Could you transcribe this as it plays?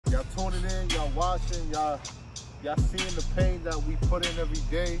Y'all tuning in, y'all watching, y'all seeing the pain that we put in every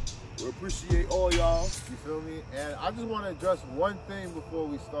day. We appreciate all y'all. You feel me? And I just want to address one thing before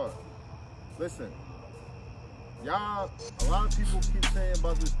we start. Listen, y'all, a lot of people keep saying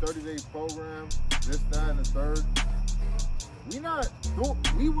about this 30-day program, this, that, and the third.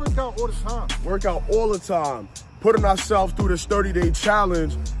 We work out all the time. Work out all the time. Putting ourselves through this 30-day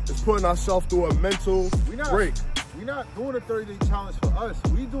challenge is putting ourselves through a mental break. We're not doing a 30-day challenge for us.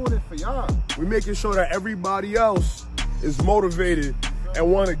 We doing it for y'all. We're making sure that everybody else is motivated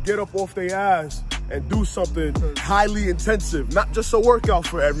and want to get up off their ass and do something highly intensive. Not just a workout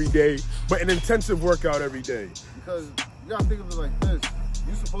for every day, but an intensive workout every day. Because you gotta think of it like this.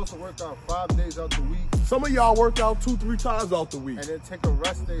 You're supposed to work out 5 days out the week. Some of y'all work out 2-3 times out the week. And then take a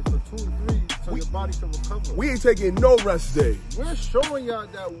rest day for 2 or 3 so your body can recover. We ain't taking no rest day. We're showing y'all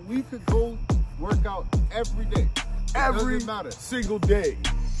that we could go work out every day. Every single day.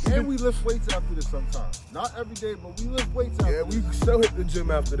 And we lift weights after this sometimes. Not every day, but we lift weights after this. Yeah, we still hit the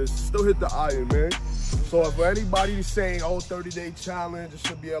gym after this. Still hit the iron, man. So if anybody saying, oh, 30-day challenge, it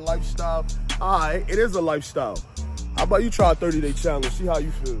should be a lifestyle. All right, it is a lifestyle. How about you try a 30-day challenge, see how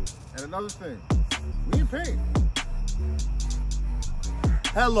you feel. And another thing, we in pain.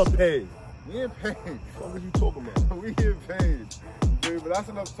 Hella pain. We in pain. What are you talking about? We in pain. But that's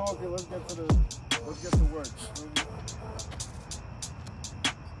enough talking. Let's get to work.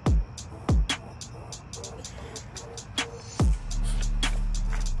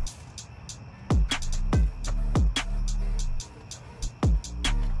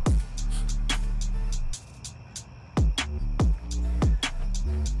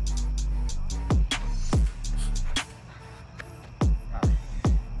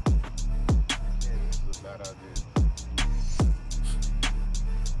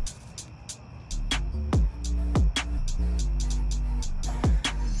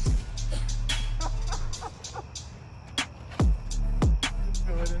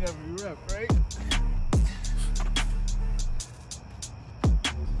 Every rep, right? You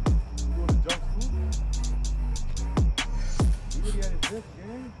want to jump scoop? You really had a dip,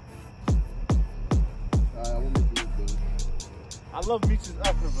 gang? I won't make you look good. I love Meech's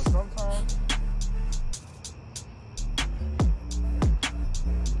effort, but sometimes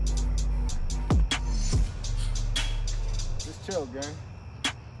just chill, gang.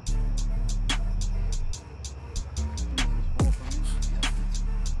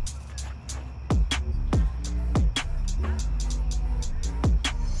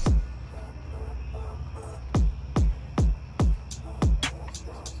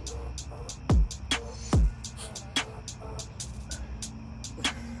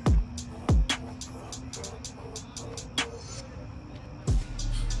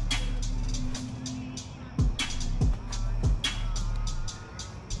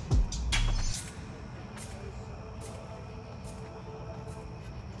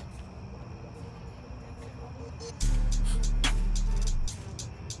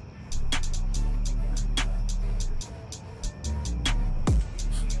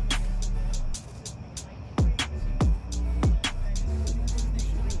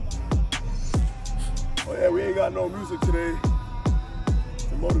 Oh yeah, we ain't got no music today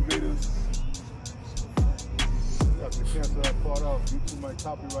to motivate us. You have to cancel that part off. YouTube might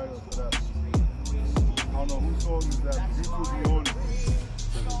copyright us for that. I don't know whose song is that. YouTube be on it.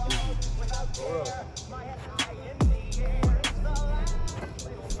 Hold up.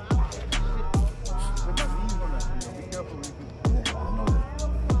 Put my knees on that thing. Be careful when you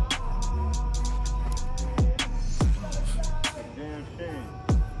It's a damn shame.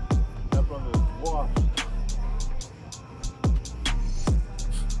 That brother is washed.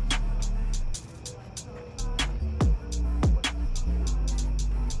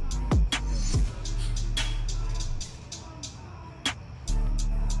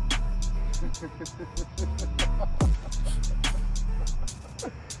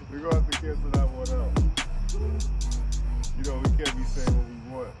 We're gonna have to cancel that one out. You know, we can't be saying what we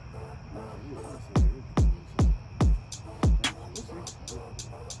want.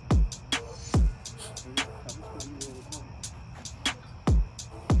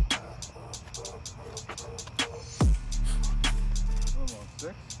 Come on,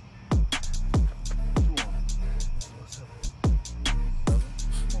 6.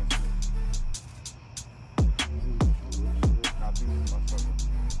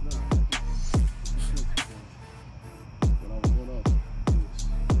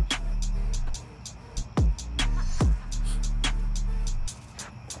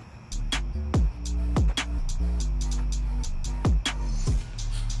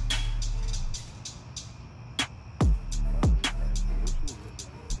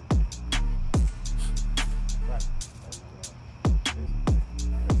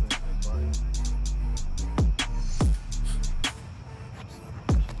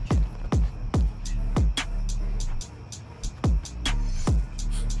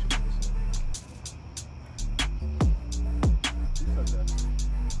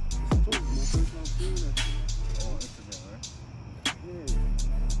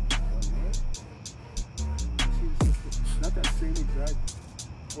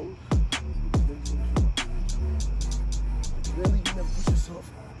 Really, you never push yourself.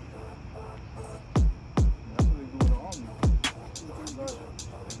 That's what they do in the army.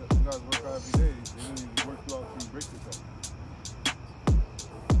 You guys work out every day. They really work you out till you break yourself.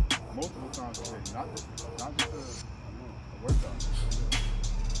 Multiple times a day, not just a workout.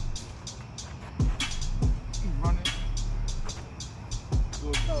 Running. Do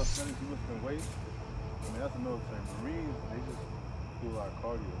a calisthenics, you lifting weights. I mean, that's another thing. Marines, they just do a lot of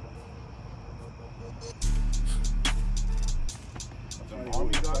cardio.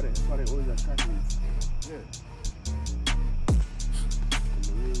 That's why they always at track meets. Yeah.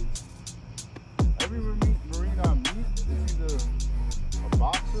 The Marines. Every Marine I meet is either a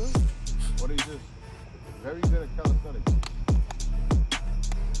boxer or they just very good at calisthenics.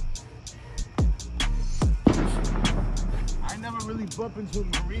 I never really bump into a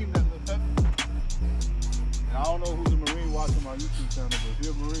Marine that lift heavy. And I don't know who's a Marine watching my YouTube channel, but if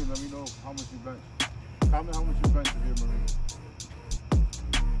you're a Marine, let me know how much you bench. Comment how much you bench if you're a Marine.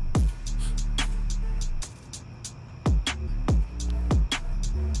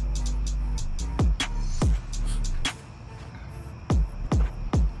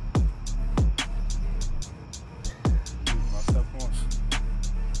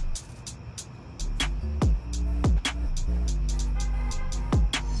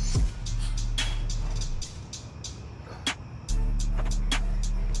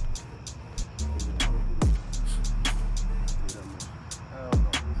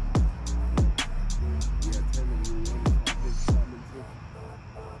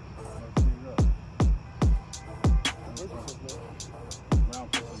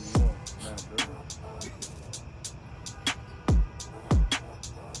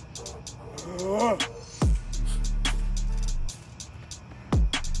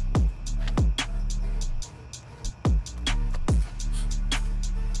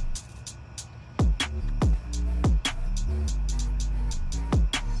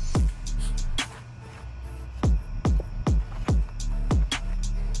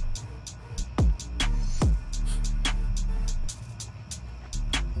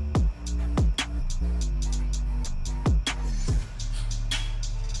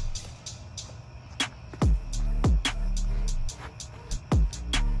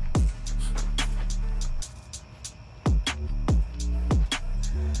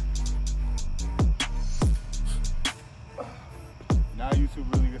 YouTube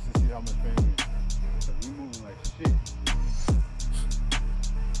really gets to see how much pain we is. Because we moving like shit.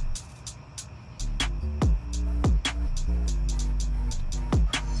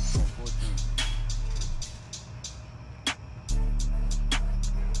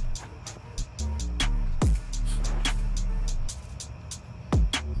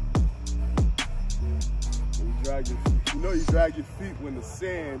 You know you drag your feet when the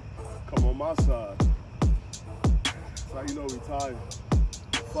sand come on my side. That's how you know we tired.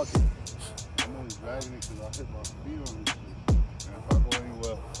 Fuck it. I'm only dragging it because I hit my feet on this shit. And if I go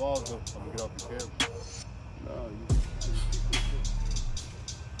anywhere falls up, I'm gonna get off the camera. No, you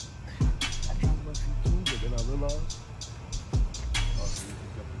I dropped my feet too, but then I realized. Oh, so you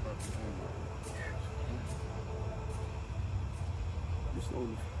just got the perfect angle. You're still on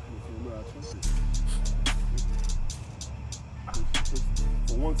the camera, I trust it.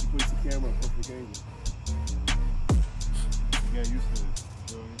 For once, you put the camera in perfect angle. You get used to it.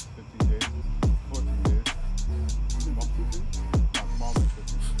 15 days, 14 days. My mom is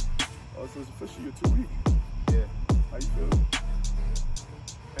 15. Oh, so it's officially your 2 week. Yeah. How you feel?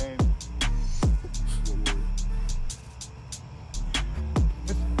 Pain.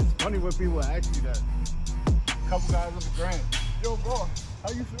 It's funny when people ask you that. A couple guys on the ground. Yo, bro,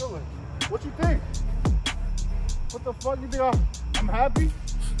 how you feeling? What you think? What the fuck? You think I'm happy?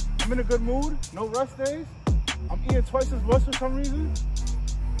 I'm in a good mood? No rest days? I'm eating twice as much for some reason?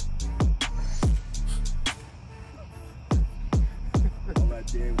 All that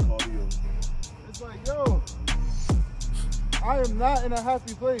damn cardio. It's like, yo, I am not in a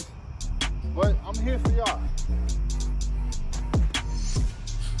happy place, but I'm here for y'all.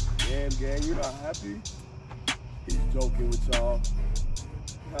 Damn, gang, you're not happy? He's joking with y'all.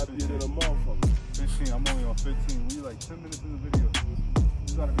 Happier than a motherfucker. 15, I'm only on 15. We like 10 minutes in the video.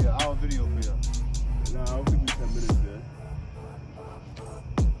 It's gotta be an hour video for y'all. Nah, I don't think we 10 minutes there.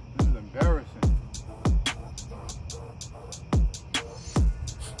 This is embarrassing.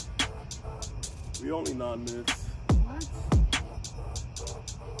 We only 9 minutes. What?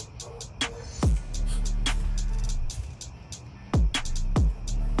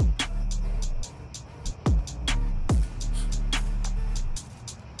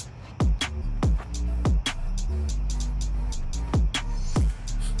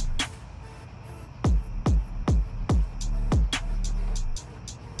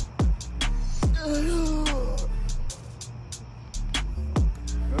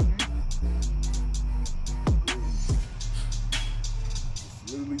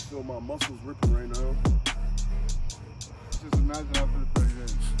 literally feel my muscles ripping right now. Just imagine after the 30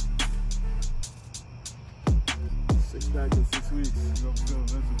 days. 6 pack in 6 weeks. You're gonna feel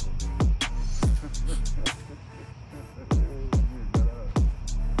invincible.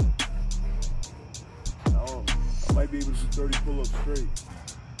 I might be able to do 30 pull-ups straight.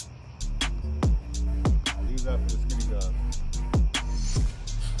 I'll leave that for the skinny guys.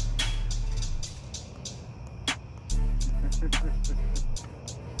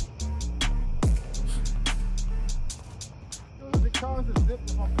 Yo, does it count as a dip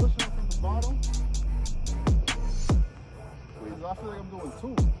if I'm pushing it from the bottom? Because I feel like I'm doing 2.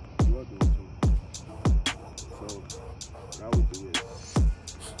 You are doing 2. So, what I would do is,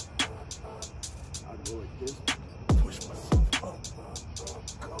 I'd go like this, push myself up,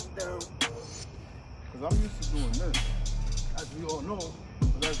 come down. Because I'm used to doing this, as we all know,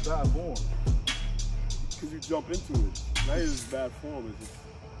 but that's bad form. Because you jump into it. That is bad form. It's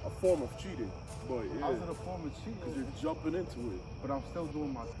a form of cheating. But yeah. How's it a form of cheating? Because you're jumping into it. But I'm still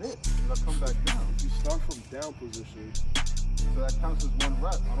doing my dip. Because I come back down. If you start from down position. So that counts as 1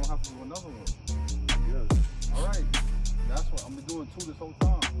 rep. I don't have to do another one. Yes. All right. That's what I'm doing 2 this whole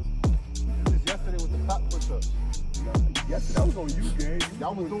time. We did this yesterday with the clap push-ups. Yesterday, that was on you, gang.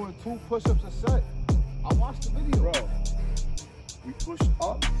 Y'all was doing 2 push-ups a set. I watched the video. Bro, we pushed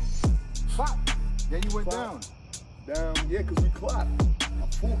up. Clap. Then you went Clap. down. Down, yeah, because we clap. A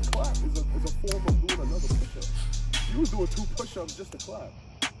full clap is a form of doing another push-up. You was doing 2 push-ups just to clap.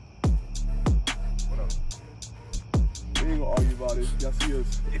 What up? We ain't gonna argue about it. Y'all see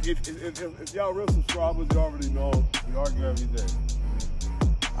us. If y'all real subscribers, you already know. We argue every day.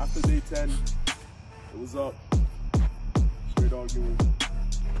 After day 10, it was up. Straight arguing.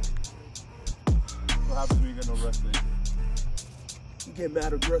 What happens when you get no rest day? You get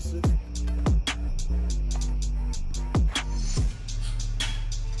mad aggressive.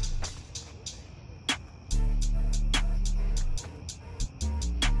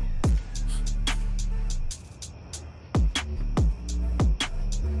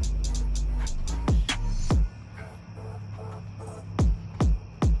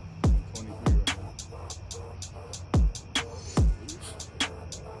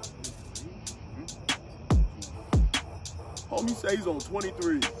 Homie say he's on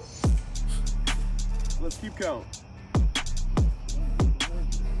 23. Let's keep count.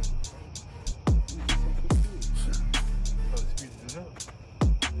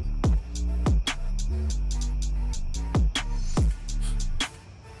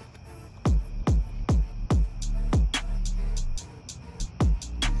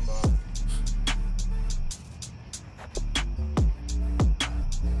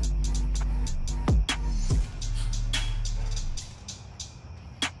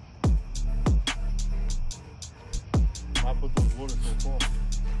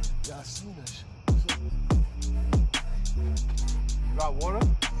 Yeah, I seen that shit. You got water?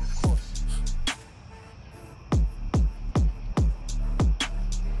 Of course.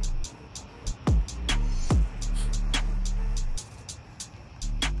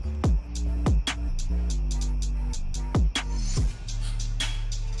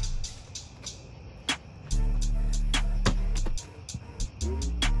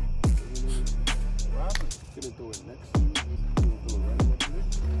 Gonna throw it next to you. Gonna throw it right next to you.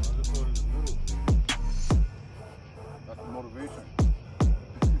 I'll just throw it in the middle. That's the motivation.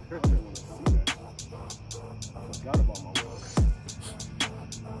 I don't want to see that. I forgot about my water.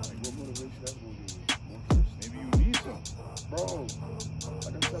 Like, what motivation that's gonna give me? More thirst. Maybe you need some. Bro,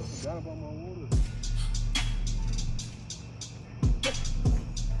 like I said, I forgot about my water.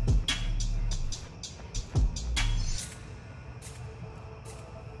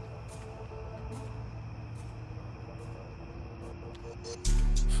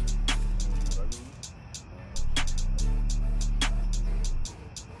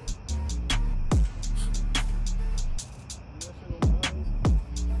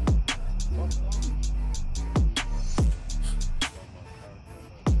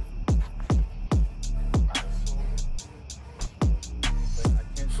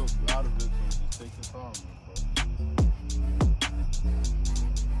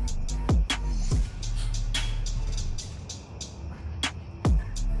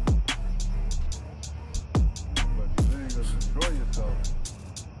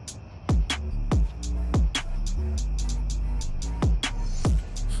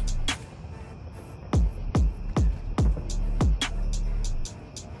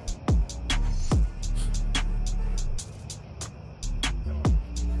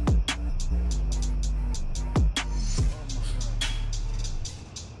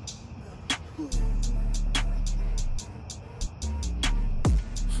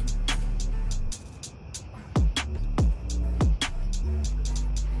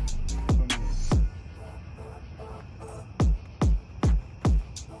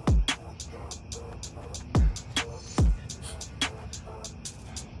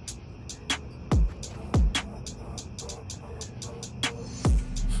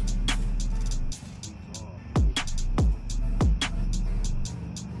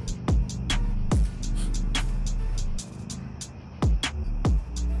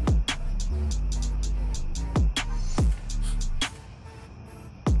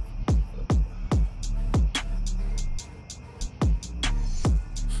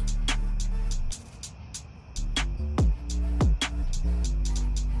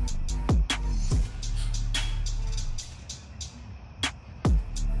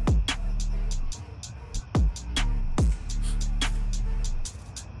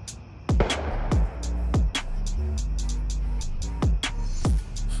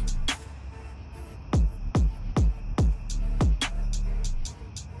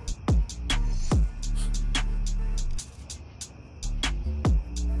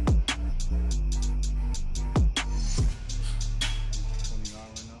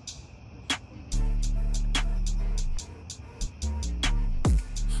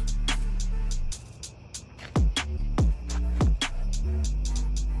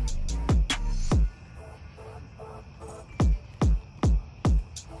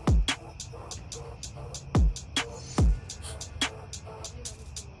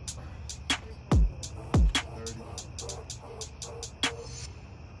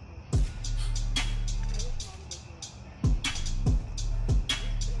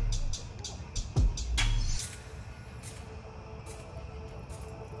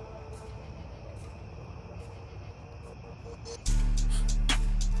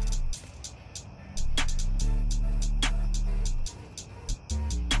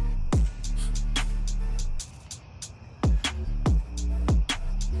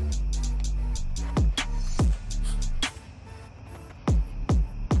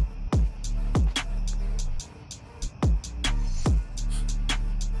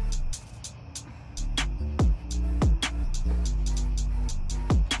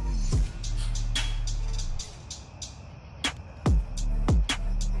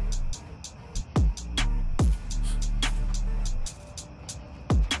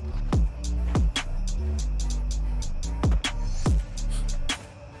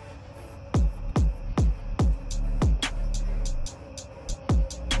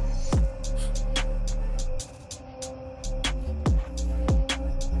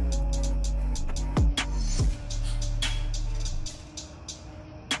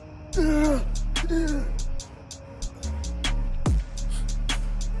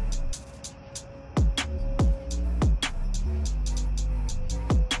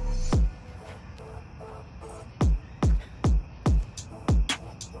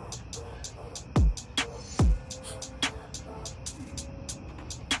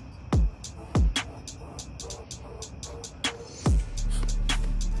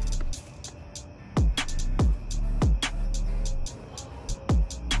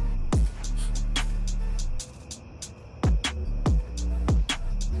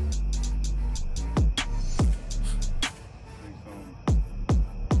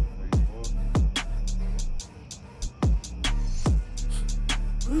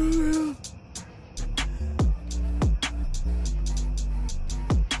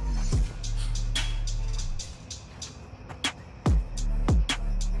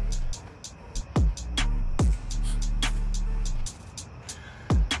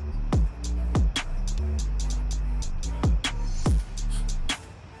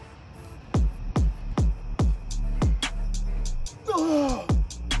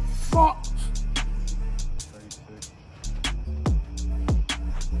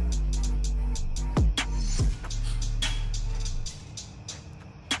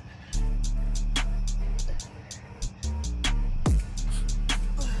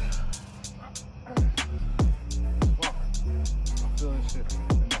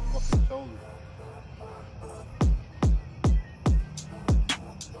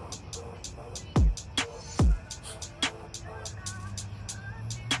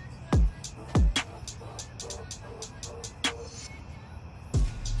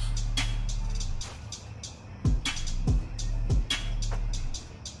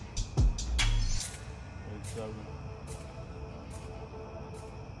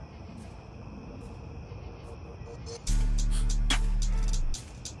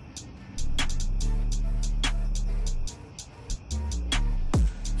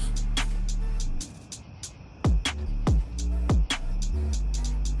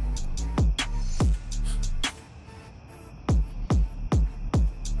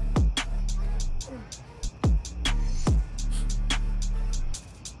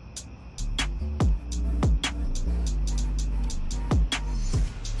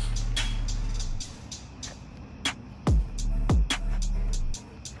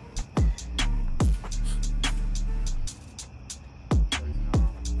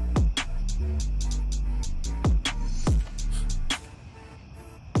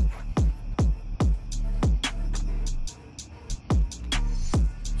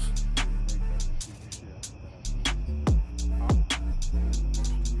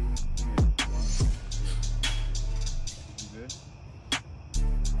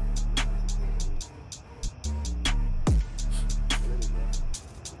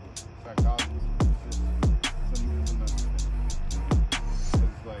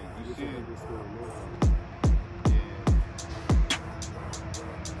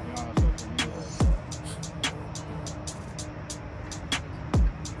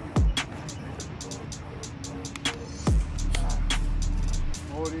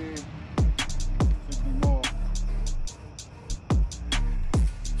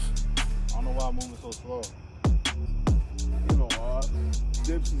 I'm moving so slow? You know why?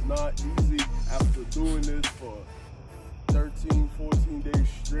 Dips is not easy after doing this for 13, 14 days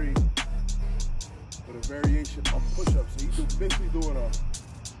straight with a variation of push-ups. So he's basically doing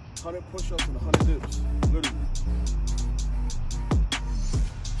 100 push-ups and 100 dips, literally.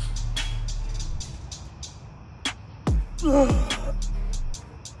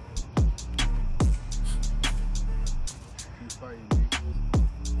 He's fighting me.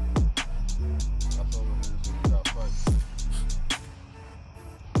 That's all it is. You gotta fight.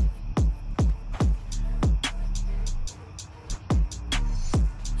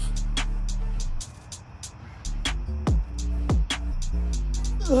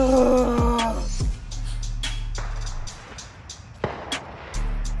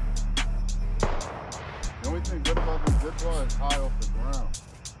 The only thing good about this zip bar is high off the ground.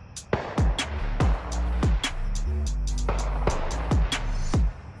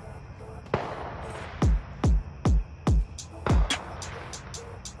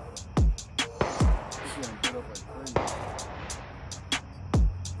 It's getting bit up like crazy.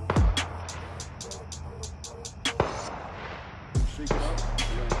 Shake it up.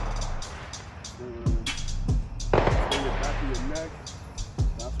 Bring it back to your neck.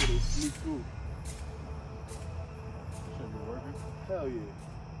 That's what they sneak through. Should be working. Hell yeah.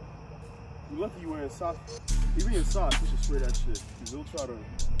 You lucky you wearing socks. Even in socks, you should spray that shit. Because they'll try to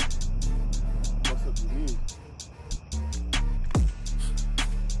bust up your knees.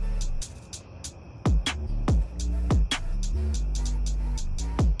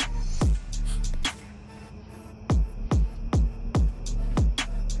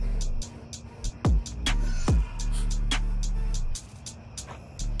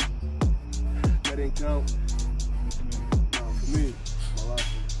 That ain't count. Nah, for me, my last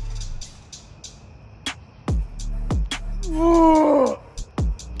one.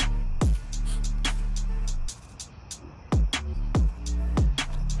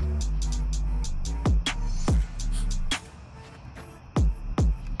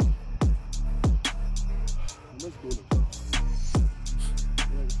 Let's go to the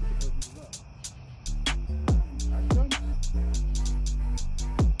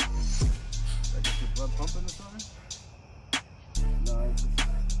Blood pumping or something? Nah,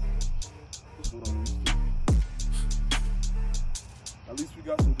 it's what I'm used to. At least we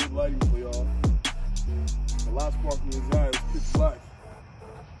got some good lighting for y'all. The last part from his eye is pitch black.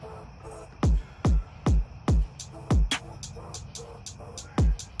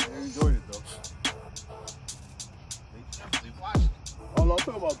 They enjoyed it though. They definitely watched it. Oh no, I'm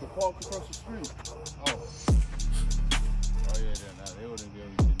talking about the park across the street. Oh. Oh yeah, then nah, they wouldn't be able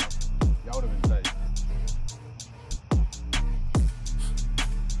to do nothing. Y'all would have been tight.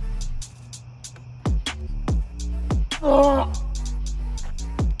 I'm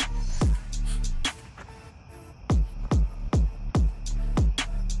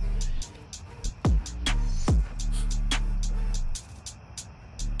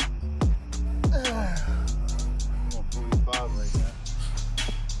on 45 right now.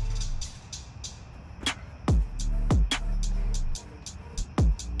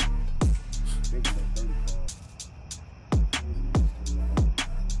 Think about 35.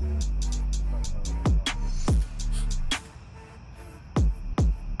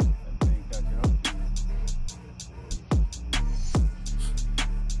 That thing catching up to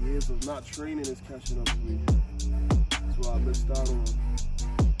you. Years of not training is catching up to me. That's why I missed out on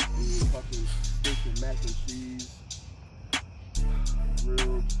eating fucking steak and mac and cheese.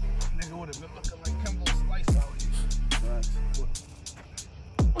 Grilled. Nigga would have been looking like Kimbo Slice out here. Facts.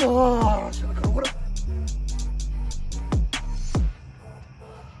 Oh, shit, what up?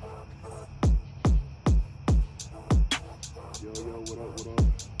 Yo, what up, what up?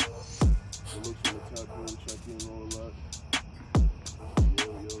 The looks on the tap room, check in, all that.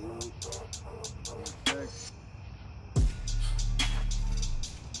 Yo. Check.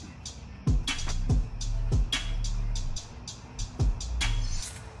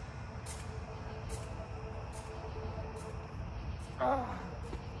 Ah.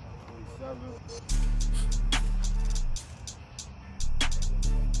 27.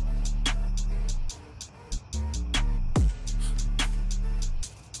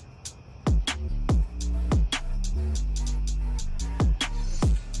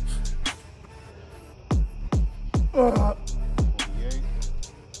 Uh. 48.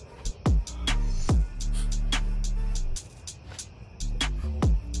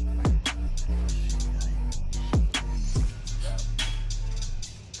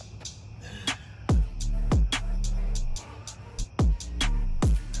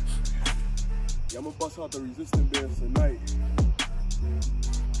 Yeah, I'm gonna bust out the resistance bands tonight.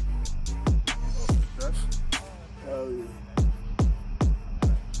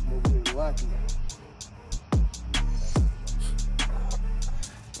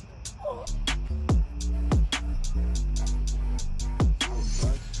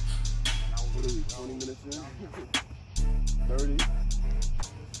 20 minutes in. 30.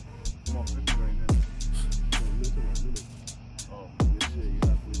 I'm on 50 right now. No, minute. Oh. This shit, you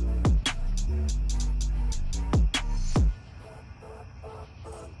halfway done.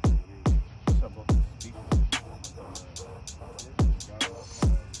 What's up, bro?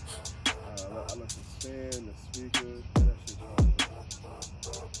 I left the stand, the speaker, and that shit charged.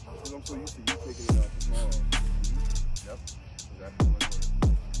 Because I'm so used to you taking it out the car. Yep. Exactly what it was.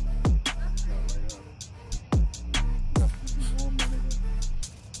 It's not right up. You got 51, my nigga.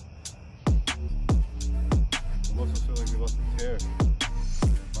 I'm also feel like we lost a tear. Yeah,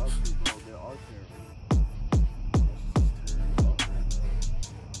 my feet, bro, they are tearing. That's just tearing up right now.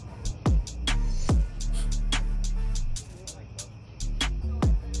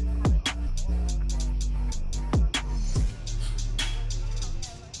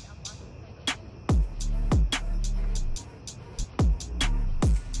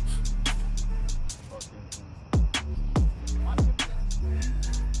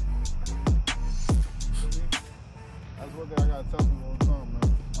 That's one thing I gotta tell people all the time, man.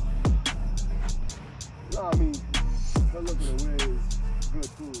 No, I mean, her looking away is good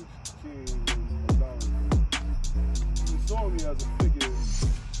too. She ain't really acknowledging me. She saw me as a figure.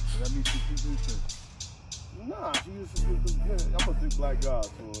 So that means she keeps doing shit. Nah, she used to think, cause I'm a big black guy,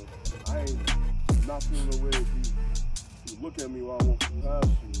 so I ain't not feeling the way if you look at me while I'm walking past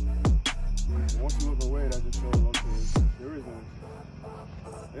you. And once you look away, that just shows, okay, there is no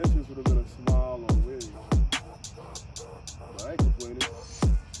interest would have been a smile or a wave. But I ain't complaining.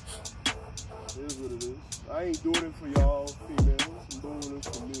 It is what it is. I ain't doing it for y'all females. I'm doing this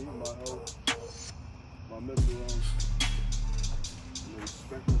for me, my health, my mental health, and the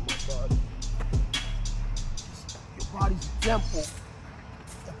respect of my body. Your body's a temple.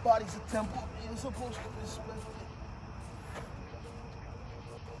 Your body's a temple. You're supposed to respect it.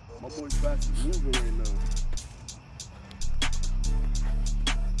 My boy Fast is moving right now.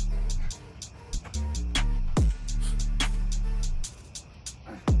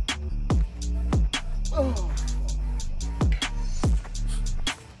 Oh.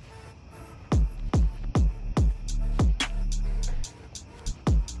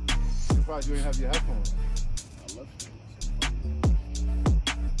 Surprised you ain't have your headphones. I love it.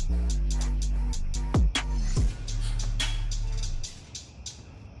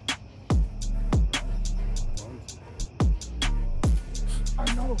 I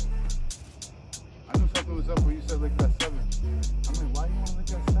know. I knew something was up when you said lick that 7. I'm like, why you want to lick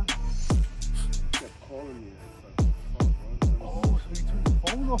that 7? He kept calling me. Like, fuck, bro. Oh, so you turned the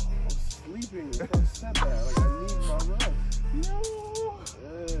phone off? I was sleeping. If I said that, like, I need my rest. No.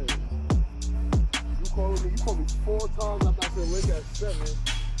 Yeah. You called me 4 times after I said lick at 7.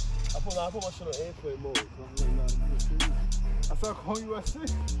 I put my shit on airplane mode. So I'm like, nah, this is crazy. I started calling you at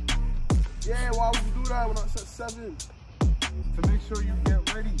 6 Yeah, why would you do that when I said 7? to make sure you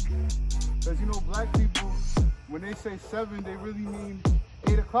get ready. Because you know, black people, when they say 7, they really mean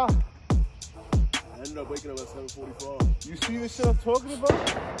 8 o'clock. I ended up waking up at 7:45. You see the shit I'm talking about?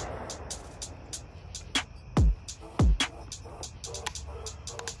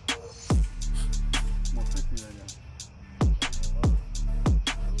 I'm on 50 right now.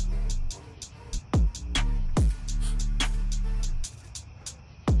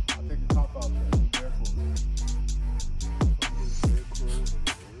 I'll take the top off, man. Be careful.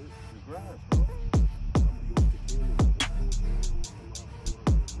 The grass, bro.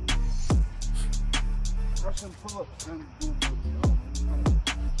 Russian pull-ups and do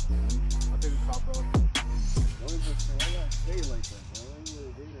I'll take the top off. Why you gotta say it like that, bro? Why you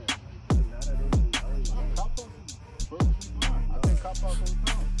gotta do that? Like, now that I don't know. Cop off is perfectly fine. I take cop off all the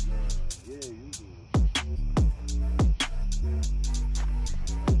time. Yeah, you do.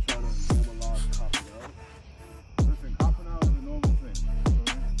 I'm trying to normalize copping out. Listen, copping out is a normal thing.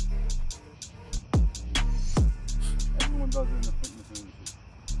 Everyone does it in the fitness industry.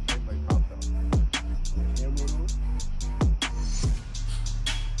 Everybody cops out. Camera on?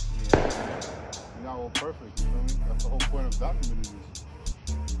 Yeah. You're not all perfect, you feel me? That's the whole point of documenting this.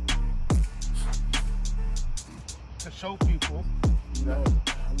 To show people You know,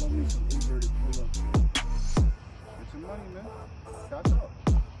 I love me some inverted pull-ups. get your money, man. Catch up.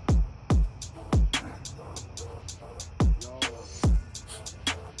 Y'all.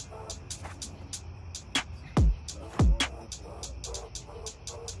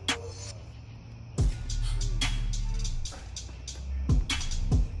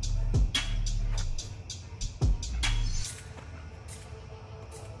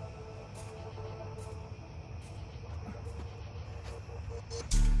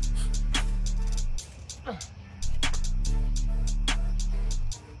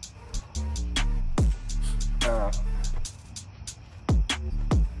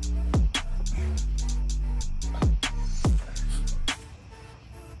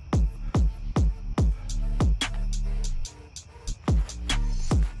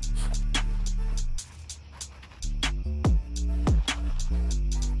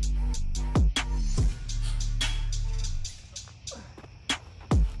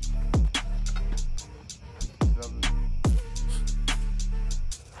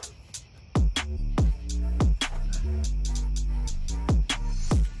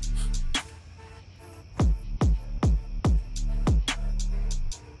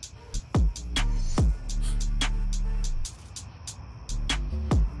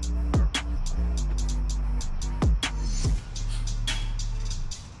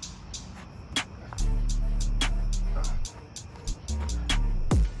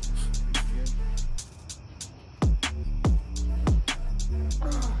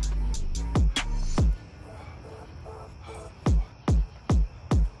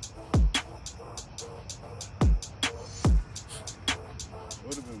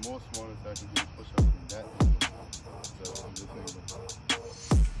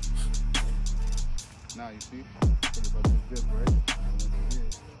 Now you see? Think about this dip, right? And once you get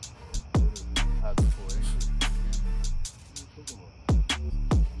have the full angle.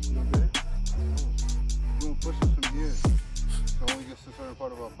 You don't get it? We're doing push-ups from here. So only gets to a certain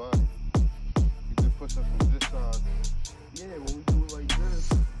part of our body. We did push-ups from this side. Yeah, when we do it like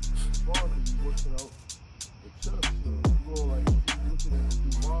this, it's far because we working out the chest. So if you go like, if you looking at it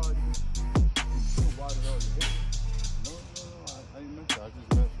too wide, you still widen out your head. No, I didn't meant that. I just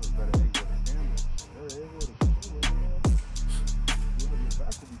meant for a better angle of the camera. Better angle of the camera, man. You have your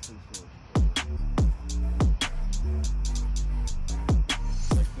back will be pretty short.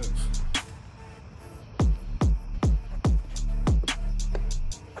 Like this.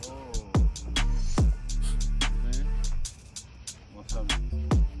 Man. 170.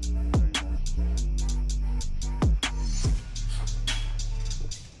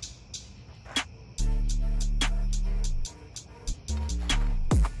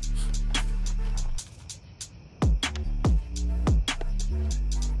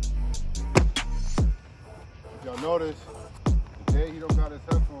 Y'all notice, today he don't got his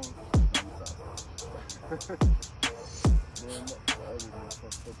headphones. Man, everything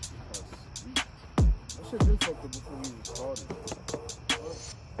fucked up because that shit been fucked up before we even started.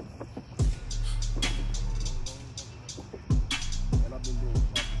 And I've been doing it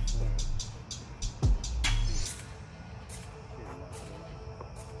before.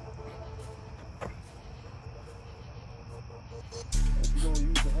 If you don't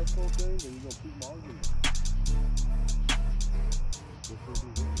use the headphone thing, then you're gonna keep my argument.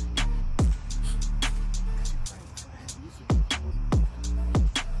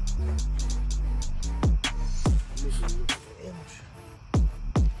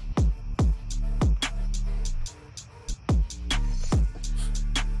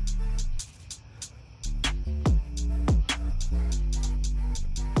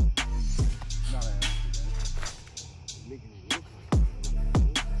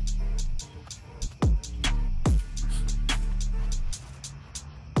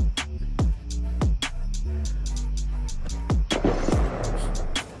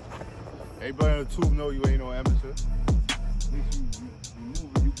 Everybody on the tube know you ain't no amateur. At least you move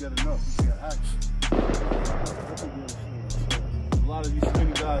and you get enough. You get action. A lot of these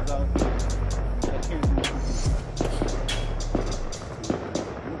skinny guys out here that can't do nothing.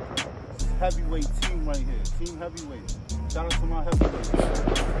 This is heavyweight team right here. Team heavyweight. Shout out to my heavyweight.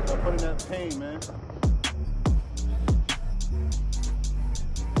 Y'all putting that pain, man.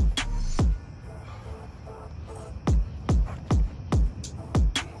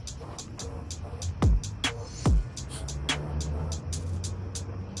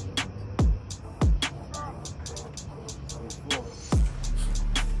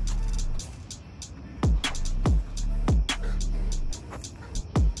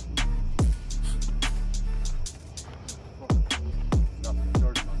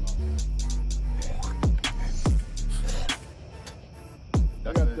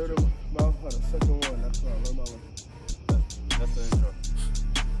 That's the intro.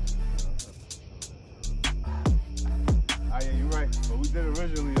 Yeah, you're right. But we did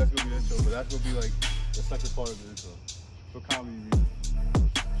originally, that's gonna be the intro, but that's gonna be like the second part of the intro. For comedy reasons.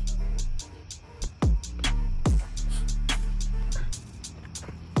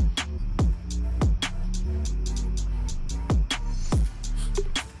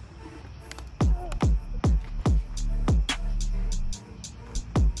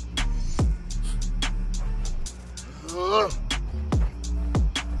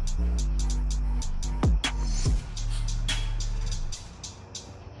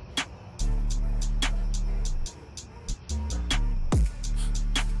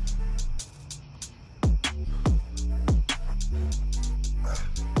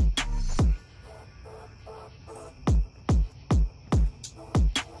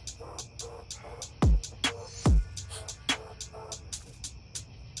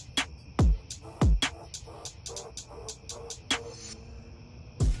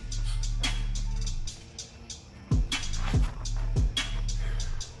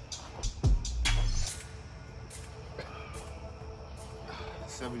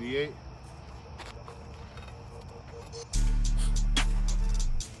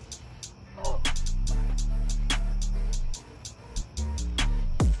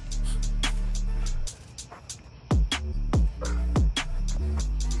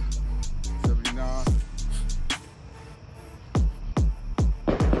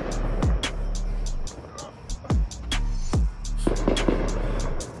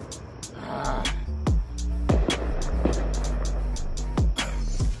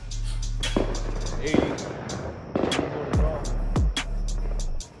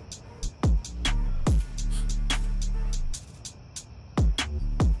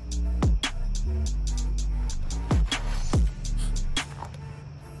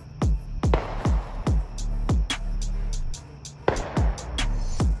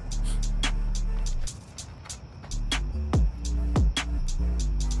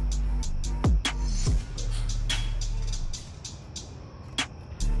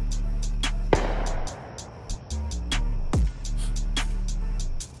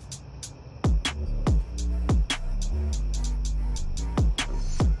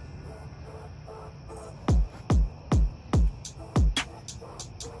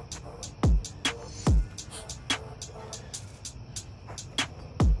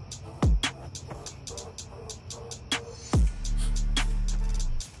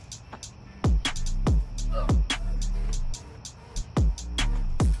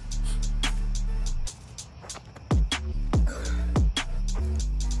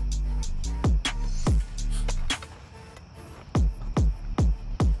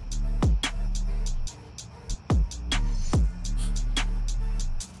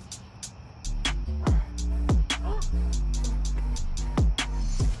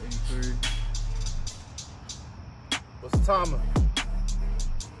 timer.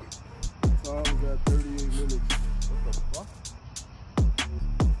 Time is at 38 minutes. What the fuck?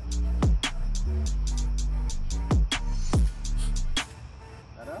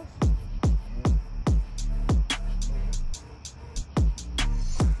 That us?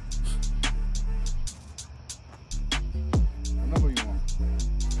 What number you want?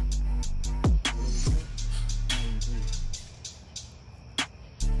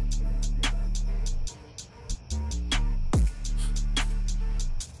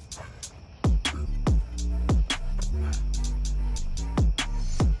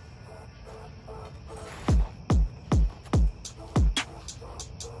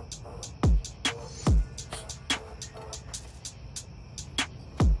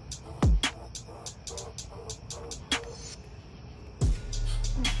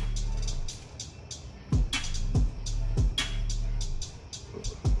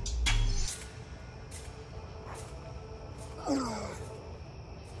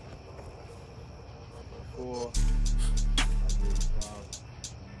 4.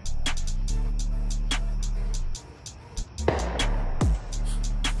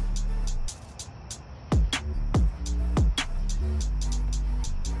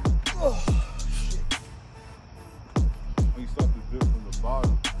 Oh, shit. We start to dip from the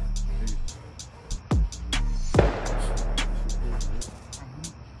bottom.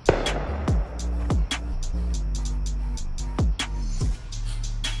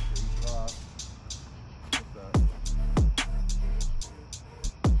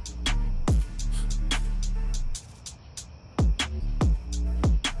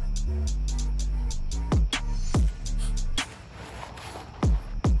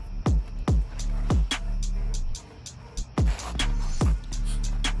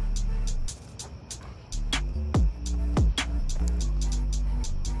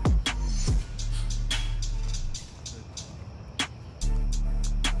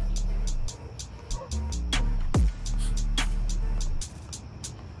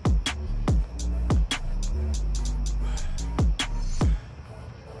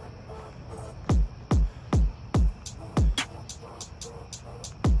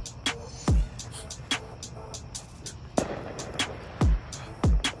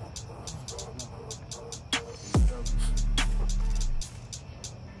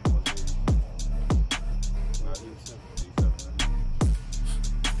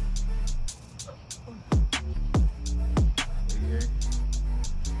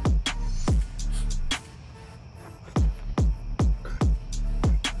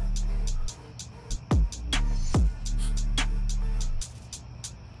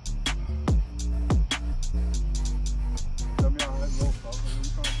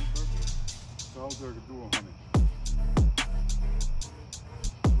 To do 100.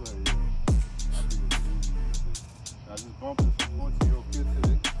 I just bumped this 14-year-old kid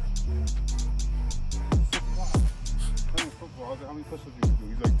today. 6'5". Playing football. How many push-ups do you do?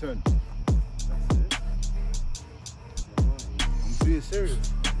 He's like 10. That's it? I'm being serious.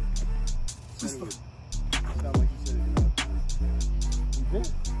 Anyway, it's not like you said it. He did.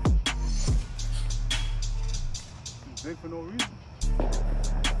 He's big for no reason.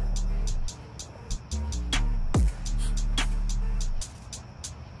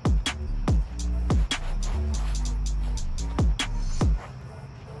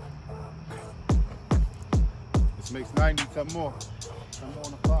 Makes 90, 10 more. 10 more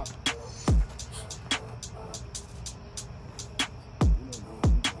on the clock.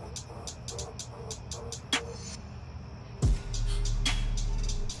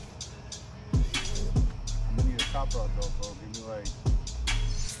 I'm gonna need a cop out though, bro. Give me like,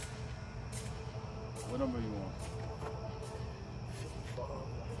 what number you want?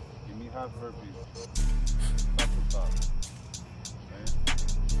 Give me half burpees. Top to top. Man.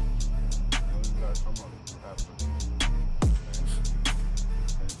 You don't even gotta come up. Half burpees.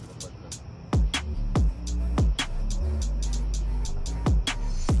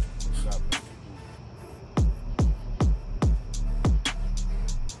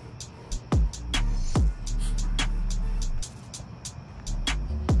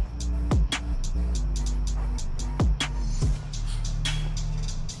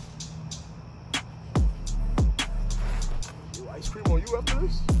 Ice cream on you after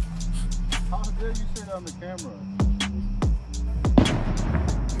this? How dare you say that on the camera?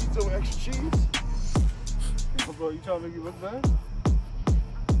 You told me extra cheese? Yo, bro, you trying to make you look bad?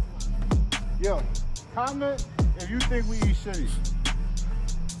 Yo, comment if you think we eat shitty.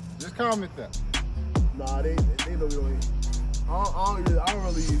 Just comment that. Nah, they know we don't eat. I don't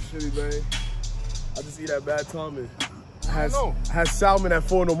really eat shitty, man. I just eat at bad timing. I had salmon at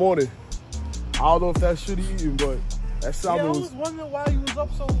 4 in the morning. I don't know if that's shitty eating, but That salmon I was. was wondering why you was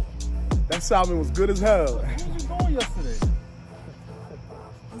up so. That salmon was good as hell. What was you doing yesterday?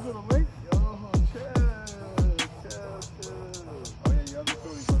 You gonna link? Yo, chill. Oh yeah, your other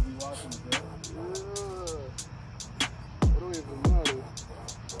shorty's gonna be watching this, man. Yeah. It don't even matter.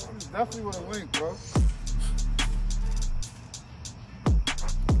 He's definitely with a link, bro.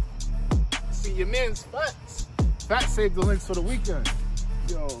 See, your man's Fats. Fats saved the links for the weekend.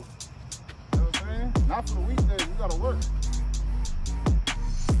 Yo. You know what I'm saying? Not for the weekdays, we gotta work.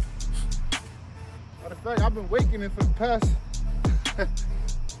 Matter of fact, I've been waking it for the past. I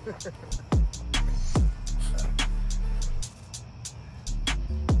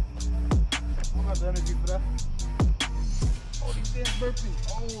don't have the energy for that. Oh, these damn burpees.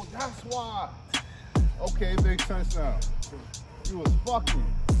 Oh, that's why. Okay, it makes sense now. You was fucking.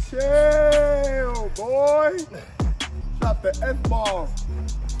 Chill, boy. Drop the F-bomb.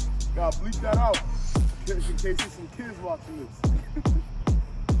 Gotta bleep that out. In case there's some kids watching this.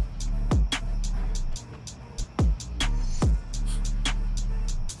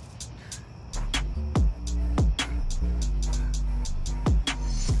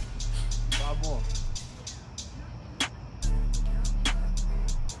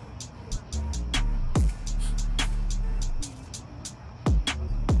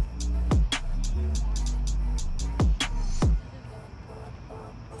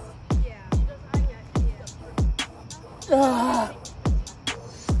 Ah.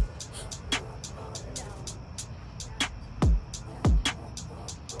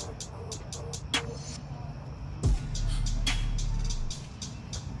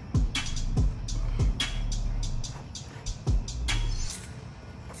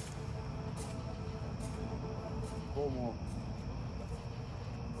 One more.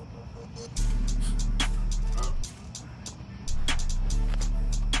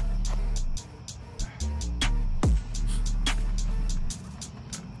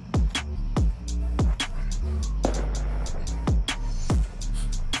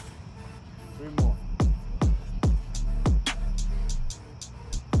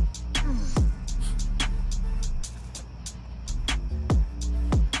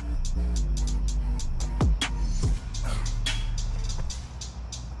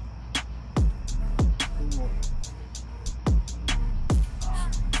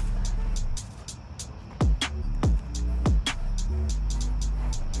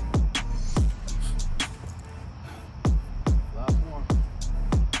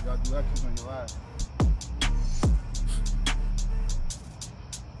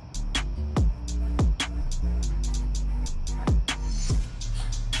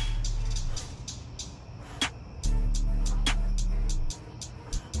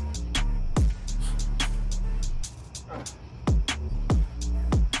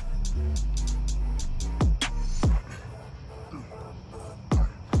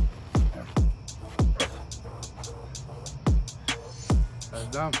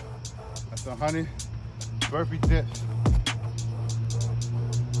 Done. That's some honey burpee dips.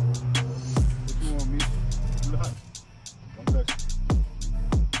 What you want, me? Don't touch.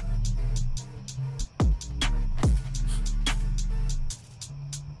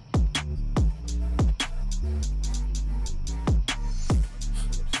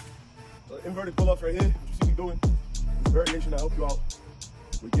 So inverted pull-ups right here, what you see me doing, this variation to help you out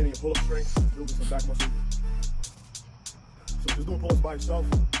with getting your pull-up strength, building some back muscle. So just doing pull-ups by yourself,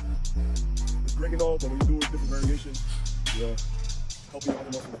 it's great and all, but when you do it different variations, you're helping all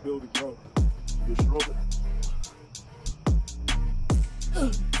the muscles build and grow. You're stronger.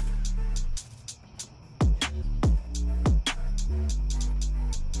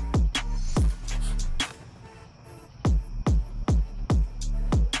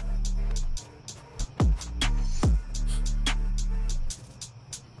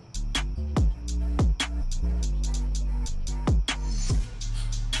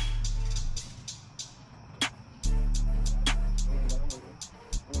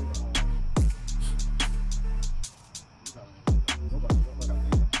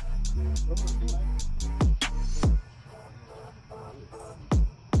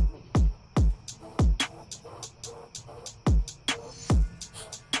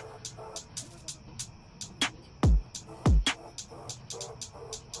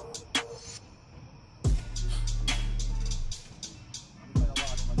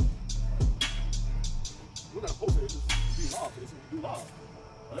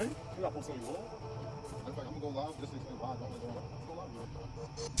 Right? You're not posting on your wall. In fact, I'm gonna go live just to explain why I don't like going live. Let's go live, bro.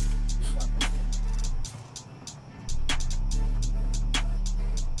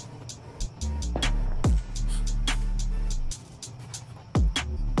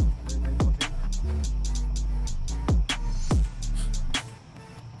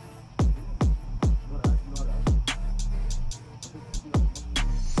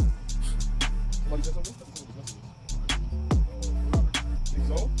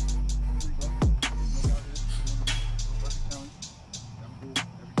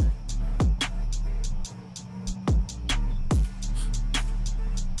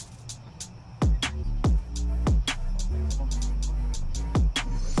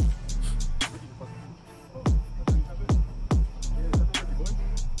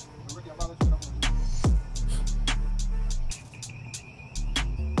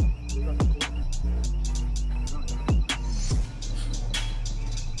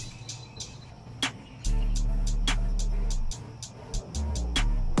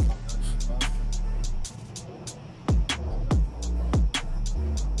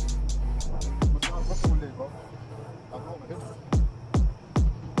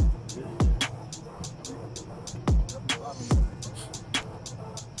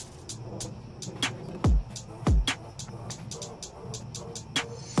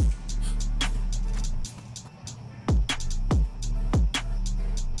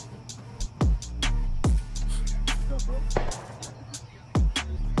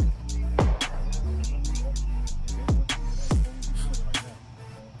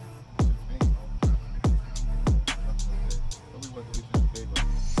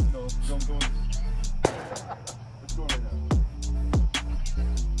 know what I'm doing? Let's do it right now.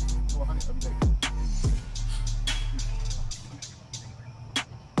 Do 100 every day.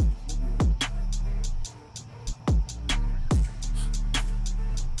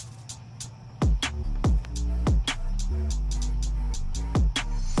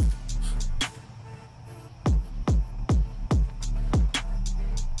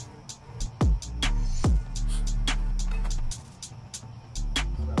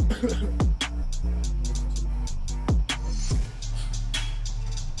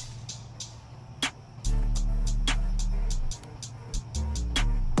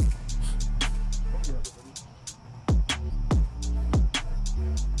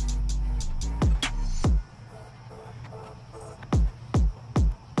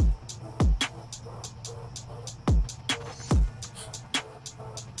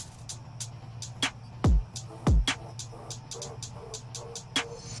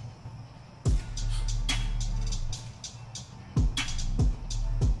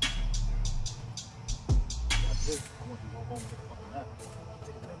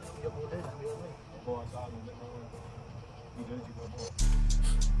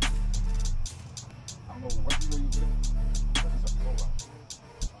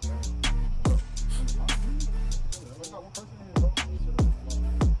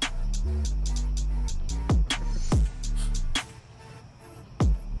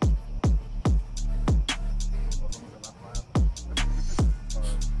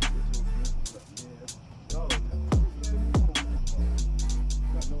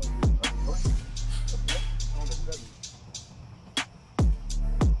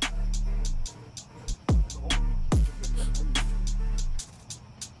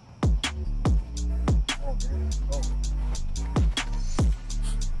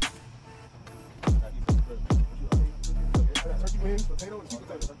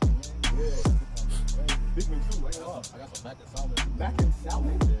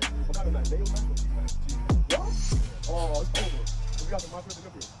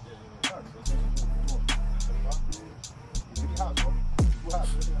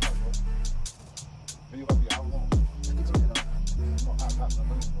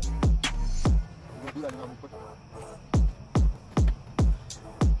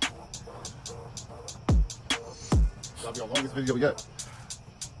 That'll be our longest video yet.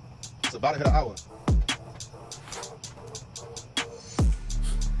 It's about to hit an hour.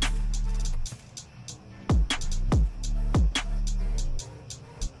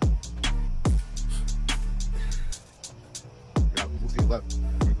 Yeah, we'll see it left.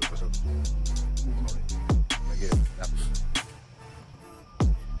 Push up. Like, yeah, that's it.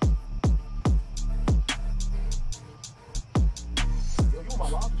 Yo, you on my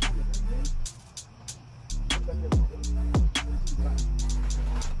live?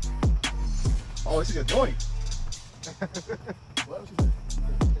 Oh, this is your joint. What? She said,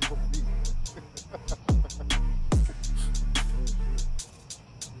 it's for me.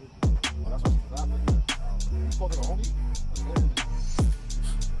 Oh, that's why she's laughing. You spoke to the homie? That's crazy.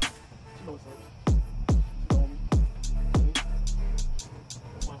 She knows what's up. She's the homie.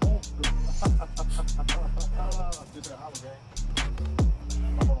 That's my home. Just an hour, gang.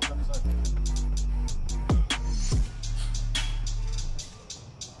 My phone on 70 seconds.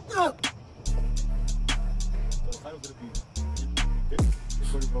 Title's gonna be it's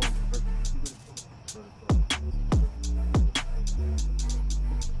going to go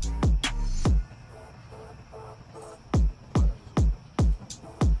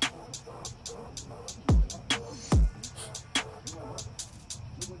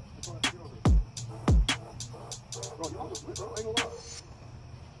bro, you almost quit, bro. I ain't gonna lie.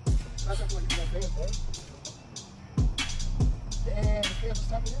 That's acting like you got fans, bro. Damn, the fans are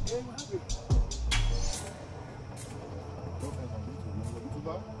tapping in, man. What happened?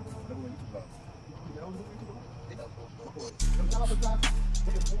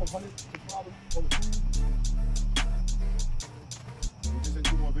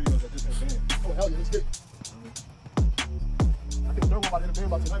 Oh, hell yeah, let's get it. I think the third one about to hit a man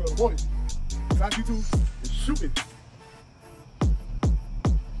by tonight or the morning. Fast YouTube is shooting.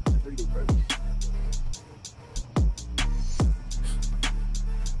 Very good practice.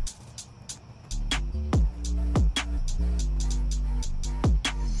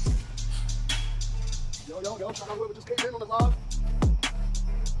 Yo, shout out whoever just came in on the live.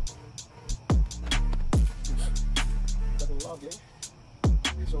 That's a love, gang.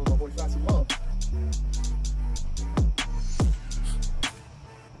 It shows my boy Fast some love.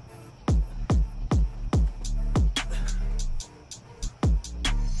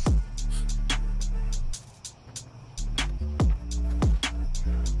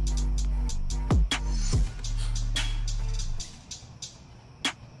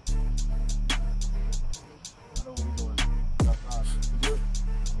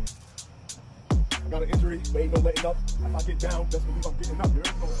 it, but ain't no letting up. If I get down, best believe I'm getting up. You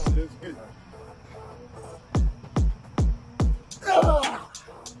know what it is. Get it.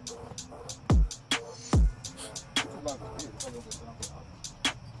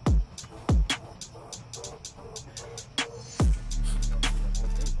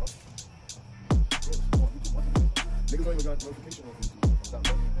 Niggas don't even got notification on YouTube.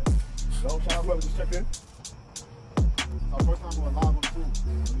 No, shout out whoever just checked in. It's our first time going live on Zoom. So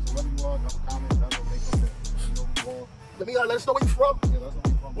whoever you are, drop a comment, that's what they come in. You know who you are. Let us know where you from. Yeah, that's where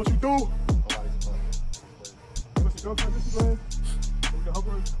we from. What you do? Nobody's fun. Give us a girlfriend, Instagram. We can help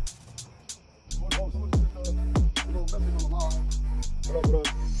her. Someone just sent a little message on the line. What up?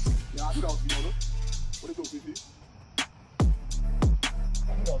 Yeah, I do that with Fiona. What it do, CP?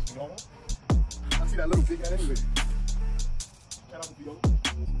 I do that with Fiona. I see that little big head anyway. Shout out to Fiona.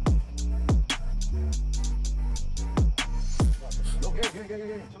 Yo, gang.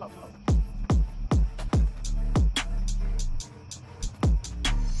 Chill out.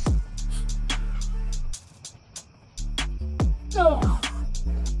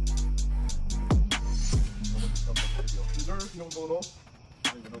 You know what's going on? I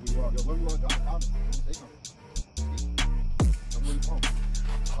don't even know who you are. Yo, where you are, drop a comment. Say something. I'm where you from.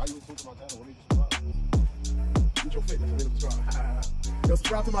 Why you listen to my channel? What made you subscribe? Get your fit. That's what they subscribe. Yo,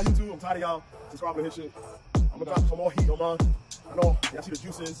 subscribe to my YouTube. I'm tired of y'all subscribing to his shit. I'm gonna drop some more heat on mine. I know y'all see the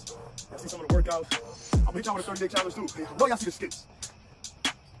juices. Y'all see some of the workouts. I'm gonna hit y'all with a 30-day challenge too. I know y'all see the skits.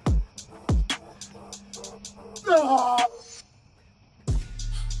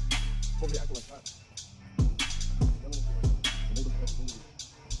 Over here acting like that.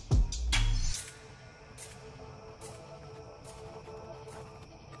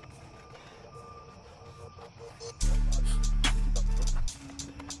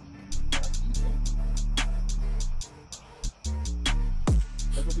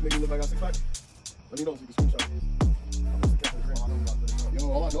 That's what you make me look like I got 6 pack. Let me know so you can screenshot it. Yo,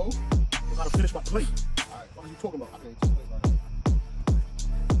 all I know is how to finish my plate. Alright, What are you talking about? I can't just play right now.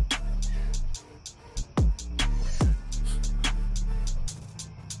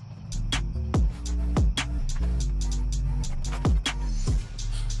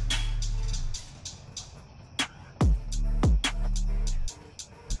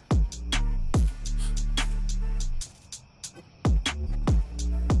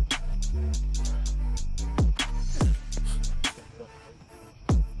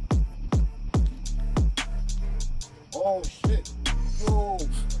 Oh shit. Yo.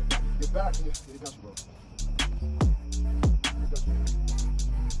 Get back here. Yeah, got you, bro. Got you.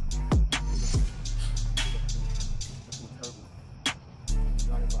 This was terrible.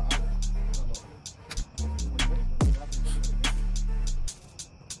 Not here for an hour.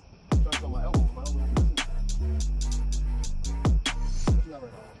 I'm trying to tell my elbow. My elbow don't listen. What you got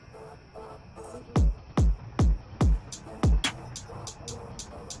right now?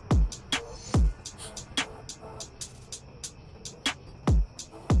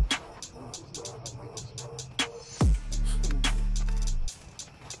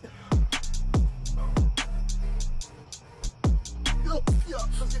 Yeah,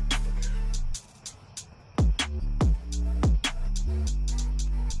 let's get.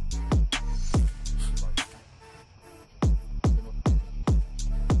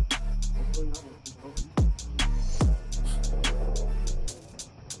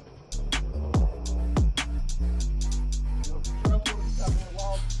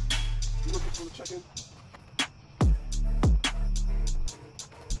 You looking for the check-in?